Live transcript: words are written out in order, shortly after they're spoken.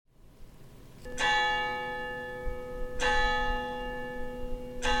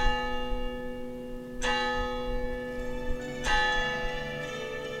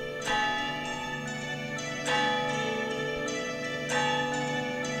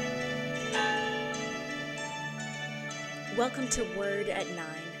Welcome to Word at Nine,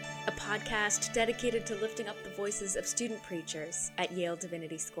 a podcast dedicated to lifting up the voices of student preachers at Yale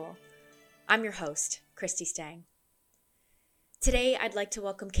Divinity School. I'm your host, Christy Stang. Today, I'd like to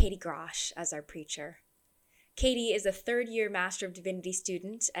welcome Katie Grosh as our preacher. Katie is a third-year Master of Divinity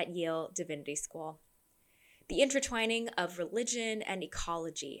student at Yale Divinity School. The intertwining of religion and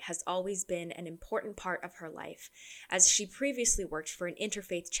ecology has always been an important part of her life, as she previously worked for an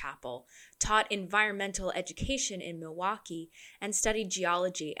interfaith chapel, taught environmental education in Milwaukee, and studied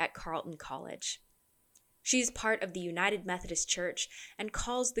geology at Carleton College. She is part of the United Methodist Church and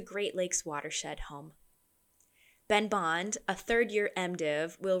calls the Great Lakes watershed home. Ben Bond, a third-year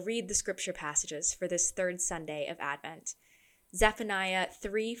MDiv, will read the scripture passages for this third Sunday of Advent, Zephaniah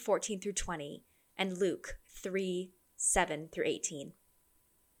 3:14-20, and Luke 3:7-18.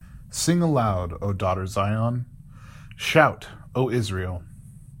 Sing aloud, O daughter Zion. Shout, O Israel.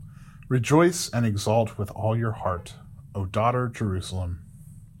 Rejoice and exult with all your heart, O daughter Jerusalem.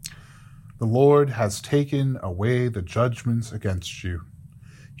 The Lord has taken away the judgments against you.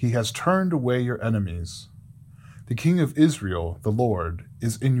 He has turned away your enemies. The King of Israel, the Lord,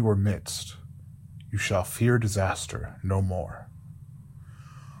 is in your midst. You shall fear disaster no more.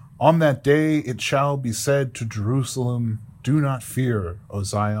 On that day it shall be said to Jerusalem, do not fear, O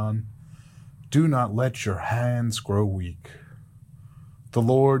Zion. Do not let your hands grow weak. The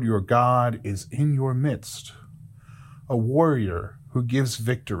Lord your God is in your midst, a warrior who gives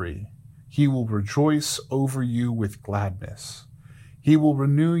victory. He will rejoice over you with gladness. He will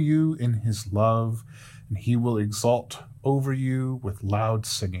renew you in his love, and he will exult over you with loud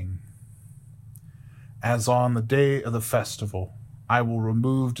singing. As on the day of the festival, I will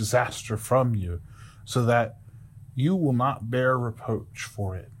remove disaster from you, so that you will not bear reproach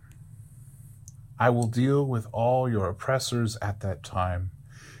for it. I will deal with all your oppressors at that time,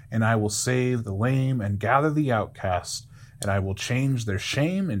 and I will save the lame and gather the outcast, and I will change their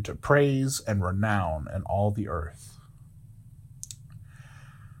shame into praise and renown in all the earth.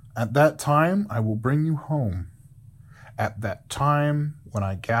 At that time I will bring you home, at that time when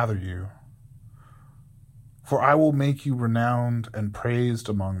I gather you. For I will make you renowned and praised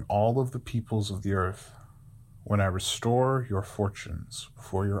among all of the peoples of the earth, when I restore your fortunes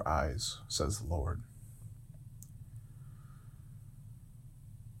before your eyes, says the Lord.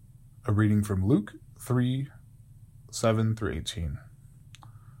 A reading from Luke 3:7-18.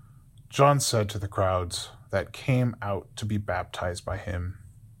 John said to the crowds that came out to be baptized by him,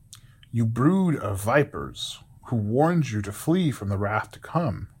 "You brood of vipers, who warned you to flee from the wrath to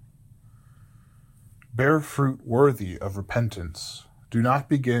come? Bear fruit worthy of repentance. Do not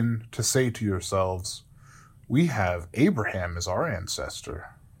begin to say to yourselves, 'We have Abraham as our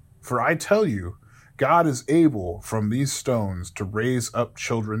ancestor.' For I tell you, God is able from these stones to raise up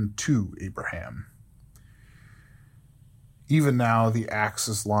children to Abraham. Even now the axe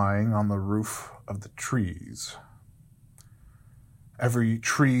is lying on the roof of the trees. Every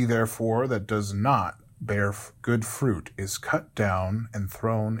tree, therefore, that does not bear good fruit is cut down and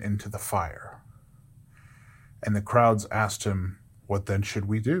thrown into the fire." And the crowds asked him, "What then should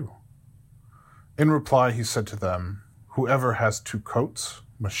we do?" In reply, he said to them, "Whoever has 2 coats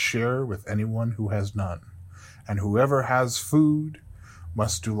must share with anyone who has none, and whoever has food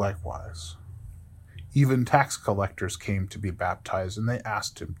must do likewise." Even tax collectors came to be baptized, and they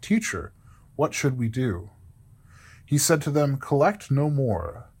asked him, "Teacher, what should we do?" He said to them, "Collect no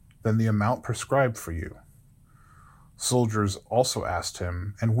more than the amount prescribed for you." Soldiers also asked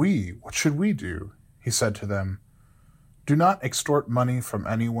him, "And we, what should we do?" He said to them, "Do not extort money from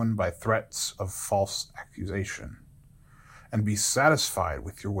anyone by threats of false accusation, and be satisfied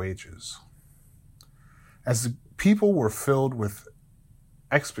with your wages." As the people were filled with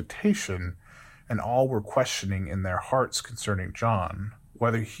expectation, and all were questioning in their hearts concerning John,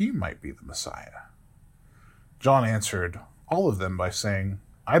 whether he might be the Messiah, John answered all of them by saying,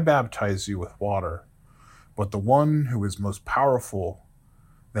 "I baptize you with water, but the one who is most powerful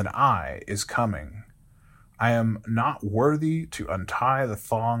than I is coming. I am not worthy to untie the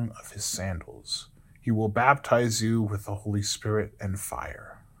thong of his sandals. He will baptize you with the Holy Spirit and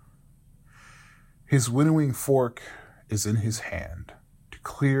fire. His winnowing fork is in his hand, to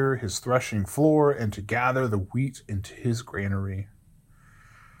clear his threshing floor and to gather the wheat into his granary.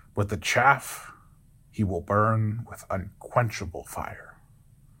 But the chaff he will burn with unquenchable fire."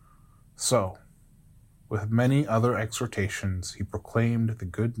 So, with many other exhortations, he proclaimed the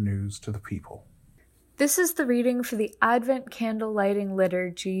good news to the people. This is the reading for the Advent Candle Lighting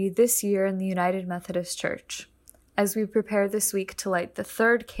Liturgy this year in the United Methodist Church, as we prepare this week to light the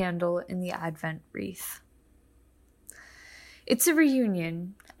 3rd candle in the Advent wreath. It's a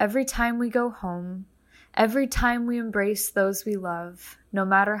reunion every time we go home, every time we embrace those we love, no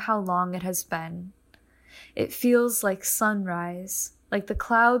matter how long it has been. It feels like sunrise, like the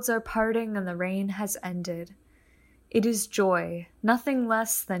clouds are parting and the rain has ended. It is joy, nothing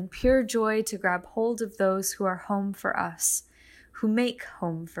less than pure joy to grab hold of those who are home for us, who make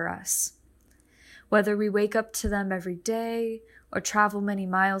home for us. Whether we wake up to them every day or travel many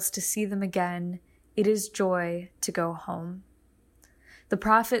miles to see them again, it is joy to go home. The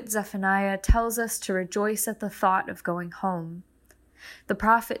prophet Zephaniah tells us to rejoice at the thought of going home. The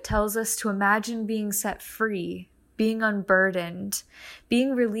prophet tells us to imagine being set free, being unburdened,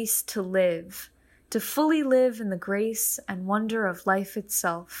 being released to live, to fully live in the grace and wonder of life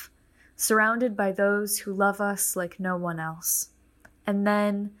itself, surrounded by those who love us like no one else. And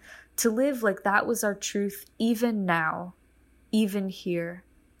then to live like that was our truth even now, even here.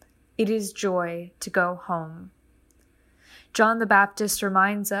 It is joy to go home. John the Baptist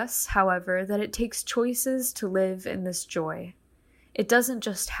reminds us, however, that it takes choices to live in this joy. It doesn't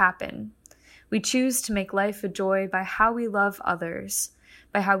just happen. We choose to make life a joy by how we love others,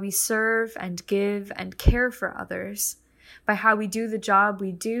 by how we serve and give and care for others, by how we do the job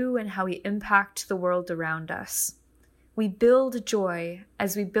we do and how we impact the world around us. We build joy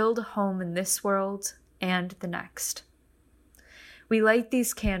as we build a home in this world and the next. We light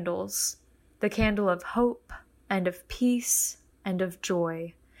these candles, the candle of hope and of peace and of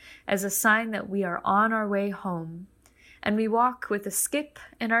joy, as a sign that we are on our way home, and we walk with a skip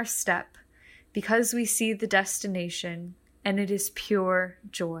in our step because we see the destination, and it is pure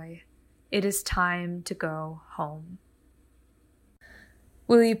joy. It is time to go home.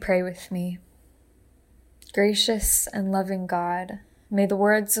 Will you pray with me? Gracious and loving God, may the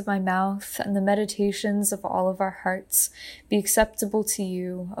words of my mouth and the meditations of all of our hearts be acceptable to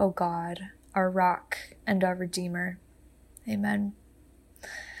you, O God, our rock and our Redeemer. Amen.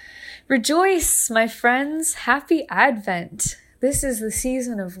 Rejoice, my friends. Happy Advent. This is the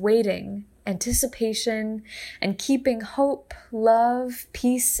season of waiting, anticipation, and keeping hope, love,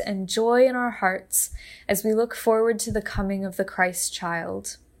 peace, and joy in our hearts as we look forward to the coming of the Christ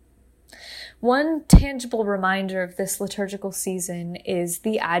child. One tangible reminder of this liturgical season is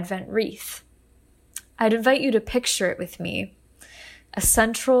the Advent wreath. I'd invite you to picture it with me. A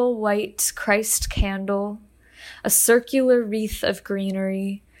central white Christ candle, a circular wreath of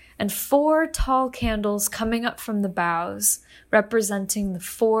greenery, and 4 tall candles coming up from the boughs, representing the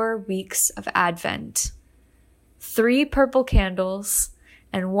 4 weeks of Advent. 3 purple candles,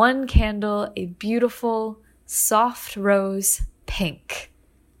 and 1 candle a beautiful, soft rose pink.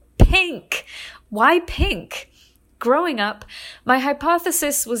 Pink! Why pink? Growing up, my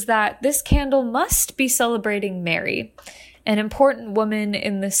hypothesis was that this candle must be celebrating Mary, an important woman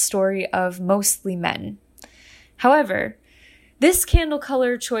in this story of mostly men. However, this candle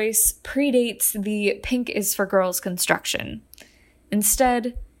color choice predates the Pink is for Girls construction.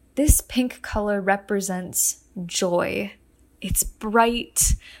 Instead, this pink color represents joy. It's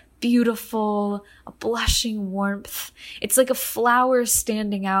bright, beautiful, a blushing warmth. It's like a flower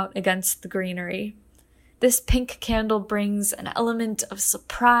standing out against the greenery. This pink candle brings an element of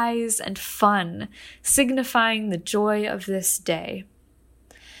surprise and fun, signifying the joy of this day.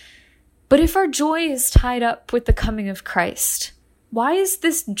 But if our joy is tied up with the coming of Christ, why is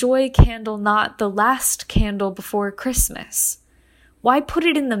this joy candle not the last candle before Christmas? Why put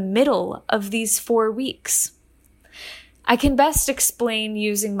it in the middle of these 4 weeks? I can best explain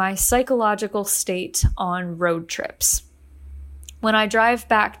using my psychological state on road trips. When I drive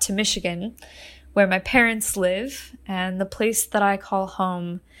back to Michigan, where my parents live, and the place that I call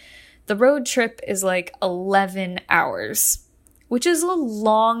home, the road trip is like 11 hours, which is a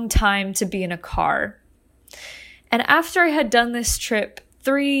long time to be in a car. And after I had done this trip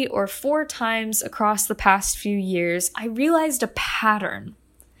 3 or 4 times across the past few years, I realized a pattern.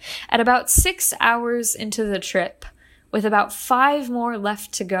 At about 6 hours into the trip, with about 5 more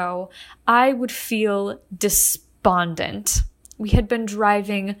left to go, I would feel despondent. We had been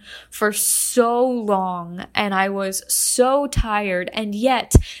driving for so long and I was so tired, and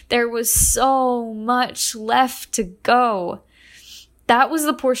yet there was so much left to go. That was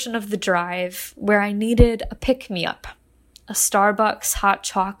the portion of the drive where I needed a pick-me-up, a Starbucks hot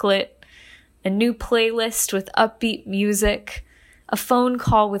chocolate, a new playlist with upbeat music, a phone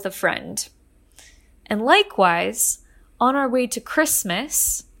call with a friend. And likewise, on our way to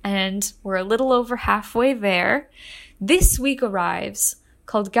Christmas, and we're a little over halfway there, this week arrives,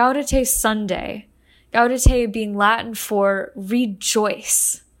 called Gaudete Sunday, Gaudete being Latin for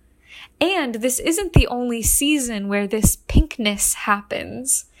rejoice. And this isn't the only season where this pinkness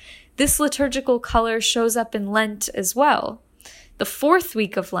happens. This liturgical color shows up in Lent as well. The 4th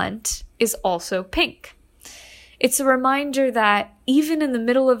week of Lent is also pink. It's a reminder that even in the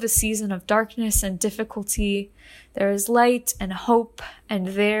middle of a season of darkness and difficulty, there is light and hope, and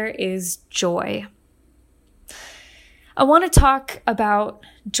there is joy. I want to talk about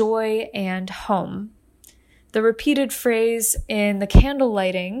joy and home. The repeated phrase in the candle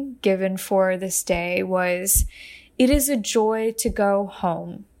lighting given for this day was, "It is a joy to go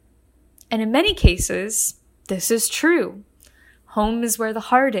home." And in many cases, this is true. Home is where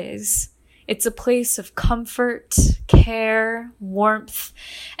the heart is. It's a place of comfort, care, warmth,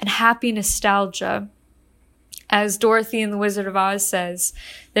 and happy nostalgia. As Dorothy in The Wizard of Oz says,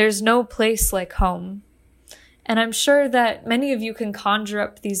 there's no place like home. And I'm sure that many of you can conjure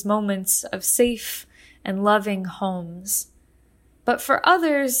up these moments of safe and loving homes. But for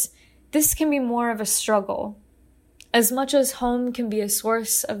others, this can be more of a struggle. As much as home can be a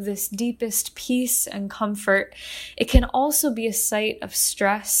source of this deepest peace and comfort, it can also be a site of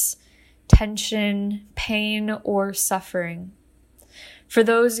stress, tension, pain, or suffering. For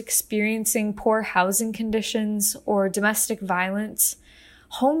those experiencing poor housing conditions or domestic violence,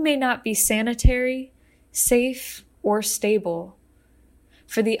 home may not be sanitary, safe, or stable.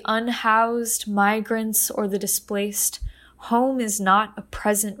 For the unhoused, migrants, or the displaced, home is not a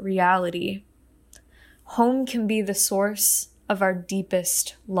present reality. Home can be the source of our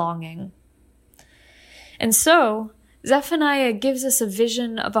deepest longing. And so, Zephaniah gives us a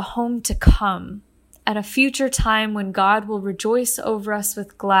vision of a home to come, at a future time when God will rejoice over us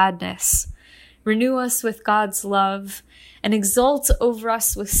with gladness, renew us with God's love, and exult over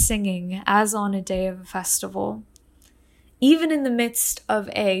us with singing as on a day of a festival. Even in the midst of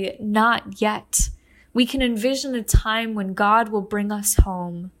a not yet, we can envision a time when God will bring us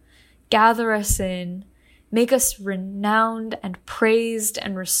home, gather us in, make us renowned and praised,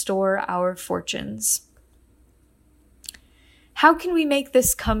 and restore our fortunes. How can we make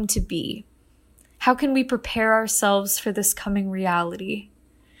this come to be? How can we prepare ourselves for this coming reality?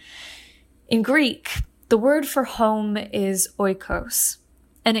 In Greek, the word for home is oikos,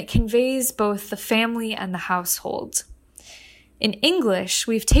 and it conveys both the family and the household. In English,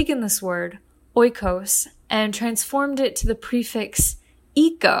 we've taken this word, oikos, and transformed it to the prefix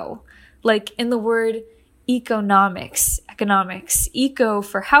eco, like in the word economics, eco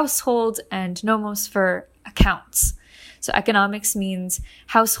for household and nomos for accounts. So economics means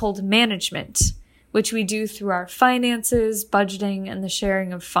household management, which we do through our finances, budgeting, and the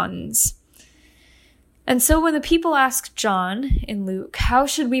sharing of funds. And so when the people asked John in Luke, how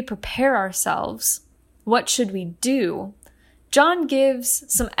should we prepare ourselves? What should we do? John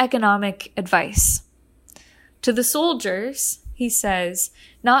gives some economic advice. To the soldiers, he says,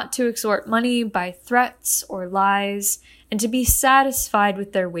 not to extort money by threats or lies, and to be satisfied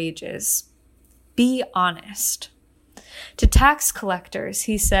with their wages. Be honest. To tax collectors,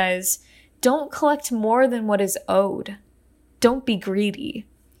 he says, don't collect more than what is owed. Don't be greedy.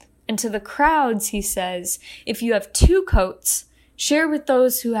 And to the crowds, he says, if you have 2 coats, share with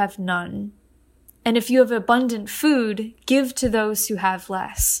those who have none. And if you have abundant food, give to those who have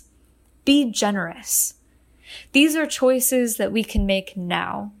less. Be generous. These are choices that we can make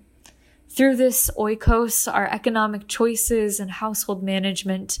now. Through this oikos, our economic choices and household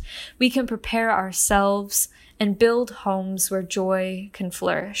management, we can prepare ourselves and build homes where joy can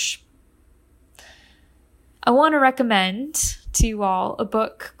flourish. I want to recommend to you all a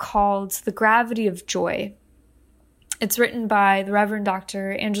book called The Gravity of Joy. It's written by the Reverend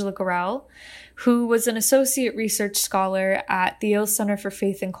Dr. Angela Gorel, who was an associate research scholar at the Yale Center for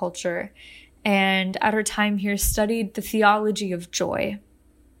Faith and Culture, and at her time here studied the theology of joy.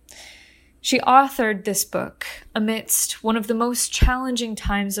 She authored this book amidst one of the most challenging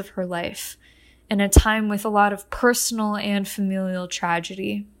times of her life, in a time with a lot of personal and familial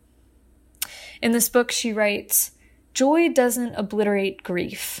tragedy. In this book, she writes, "Joy doesn't obliterate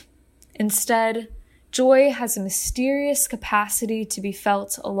grief. Instead, joy has a mysterious capacity to be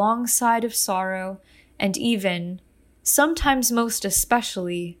felt alongside of sorrow and even, sometimes most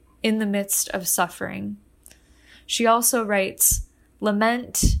especially, in the midst of suffering." She also writes,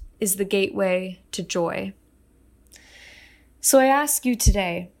 "Lament is the gateway to joy." So I ask you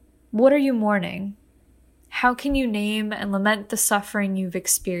today, what are you mourning? How can you name and lament the suffering you've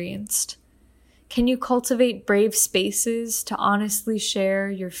experienced? Can you cultivate brave spaces to honestly share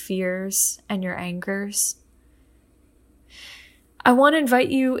your fears and your angers? I want to invite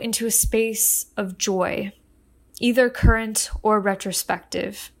you into a space of joy, either current or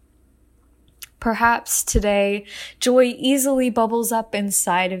retrospective. Perhaps today, joy easily bubbles up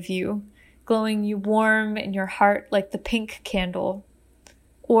inside of you, glowing you warm in your heart like the pink candle.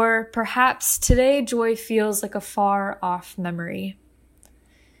 Or perhaps today, joy feels like a far-off memory.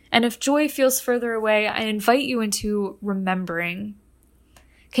 And if joy feels further away, I invite you into remembering.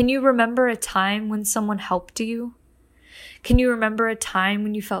 Can you remember a time when someone helped you? Can you remember a time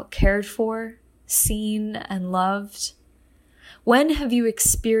when you felt cared for, seen, and loved? When have you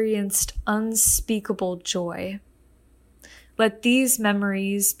experienced unspeakable joy? Let these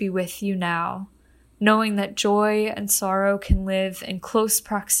memories be with you now, knowing that joy and sorrow can live in close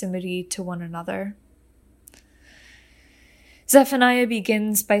proximity to one another. Zephaniah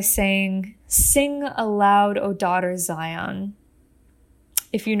begins by saying, "Sing aloud, O daughter Zion."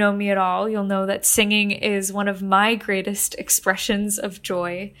 If you know me at all, you'll know that singing is one of my greatest expressions of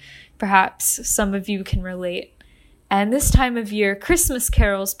joy. Perhaps some of you can relate. And this time of year, Christmas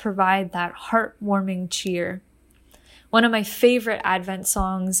carols provide that heartwarming cheer. One of my favorite Advent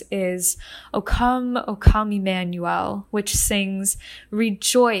songs is O Come, Emmanuel, which sings,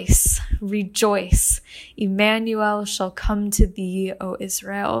 "Rejoice, rejoice, Emmanuel shall come to thee, O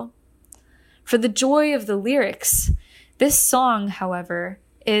Israel." For the joy of the lyrics, this song, however,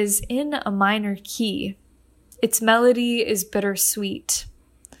 is in a minor key. Its melody is bittersweet.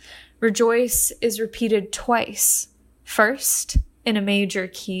 Rejoice is repeated twice. First, in a major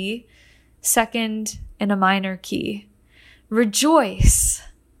key. Second, in a minor key. Rejoice,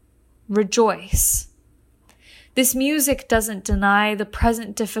 rejoice. This music doesn't deny the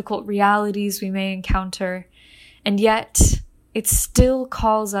present difficult realities we may encounter, and yet it still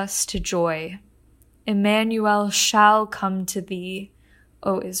calls us to joy. Emmanuel shall come to thee,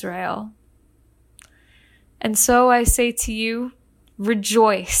 O Israel. And so I say to you,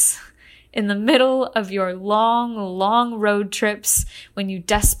 rejoice in the middle of your long, long road trips when you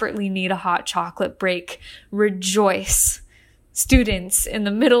desperately need a hot chocolate break. Rejoice. Students in the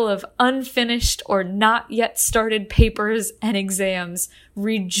middle of unfinished or not yet started papers and exams,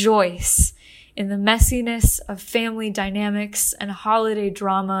 rejoice. In the messiness of family dynamics and holiday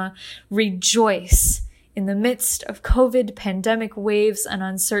drama, rejoice. In the midst of COVID pandemic waves and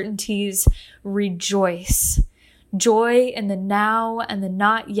uncertainties, rejoice. Joy in the now and the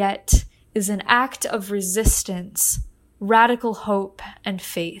not yet is an act of resistance, radical hope, and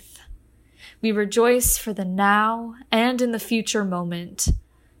faith. We rejoice for the now and in the future moment,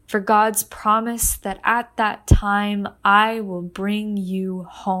 for God's promise that at that time I will bring you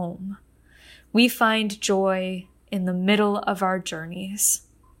home. We find joy in the middle of our journeys.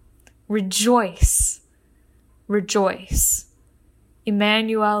 Rejoice, rejoice.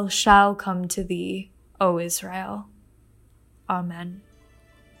 Emmanuel shall come to thee, O Israel. Amen.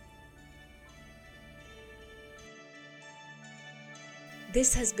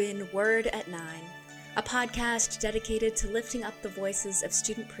 This has been Word at 9, a podcast dedicated to lifting up the voices of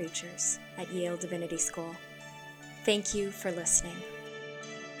student preachers at Yale Divinity School. Thank you for listening.